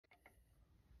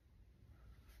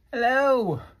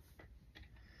Hello.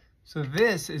 So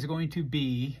this is going to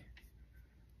be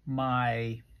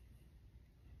my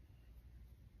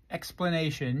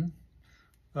explanation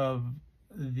of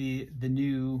the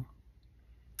new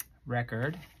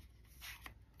record,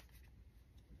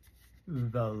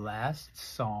 The Last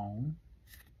Song.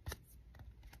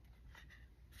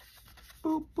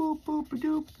 Boop, boop, boop,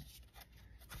 doop.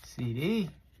 CD.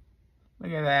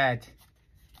 Look at that.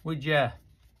 Would ya?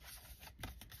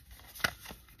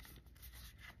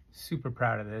 Super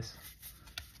proud of this.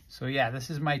 So yeah, this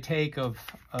is my take of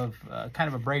kind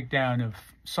of a breakdown of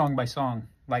song by song,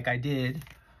 like I did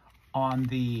on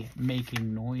the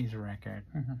Making Noise record.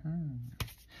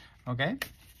 Okay,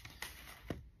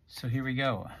 so here we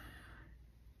go.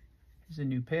 Here's a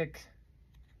new pick.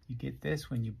 You get this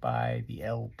when you buy the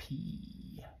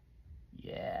LP.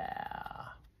 Yeah.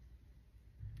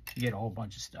 You get a whole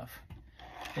bunch of stuff.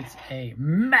 It's a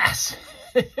massive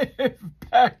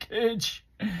package.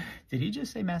 Did he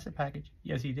just say massive package?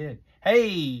 Yes, he did.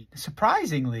 Hey,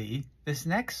 surprisingly, this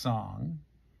next song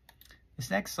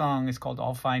is called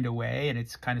I'll Find a Way, and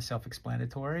it's kind of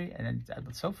self-explanatory. And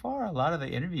so far, a lot of the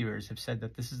interviewers have said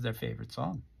that this is their favorite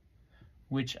song,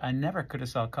 which I never could have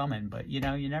saw coming, but you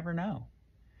know, you never know.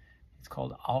 It's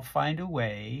called I'll Find a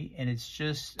Way, and it's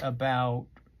just about,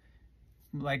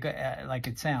 like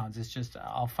it sounds, it's just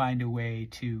I'll find a way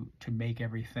to make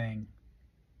everything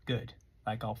good.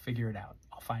 Like I'll figure it out.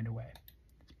 I'll find a way.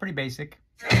 It's pretty basic.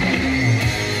 You know,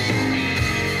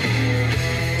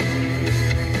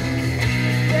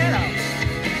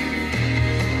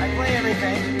 I play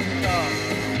everything, so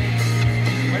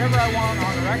whatever I want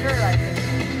on the record, I just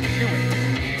do it.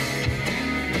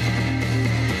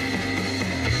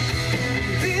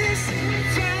 This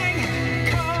thing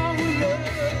called love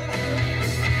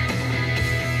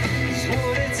is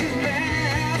what it's about.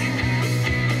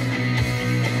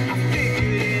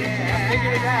 I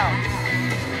figured it out.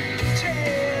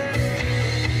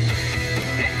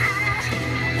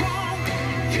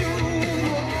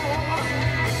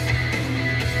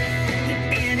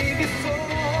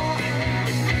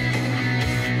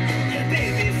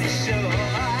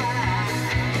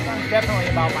 Definitely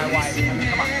about my wife. I mean,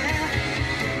 come on.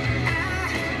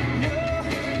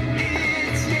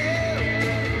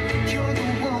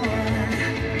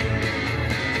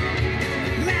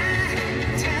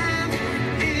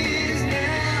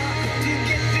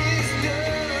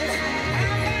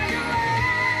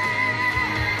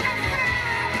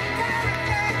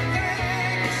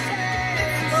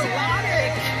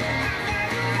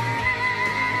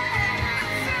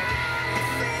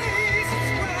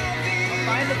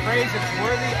 Find the phrase that's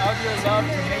worthy of your love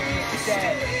to make you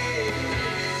stay.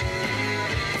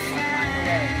 Find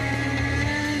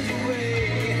a way.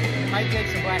 Might take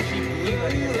some Black Sheep to leave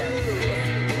it here.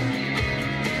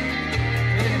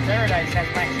 Living in Paradise has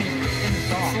Black Sheep in the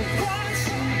song.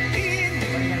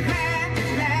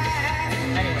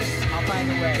 Anyway, I'll find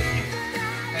a way.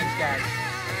 Thanks, guys.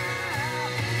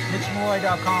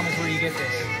 MitchMalloy.com is where you get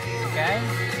this. Okay?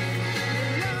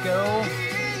 Go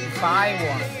buy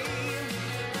one.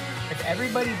 If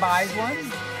everybody buys one,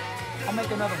 I'll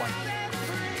make another one.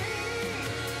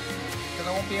 Because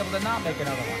I won't be able to not make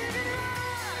another one.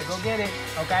 So go get it,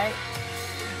 okay?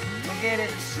 Go get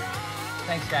it.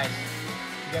 Thanks, guys.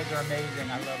 You guys are amazing.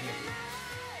 I love you.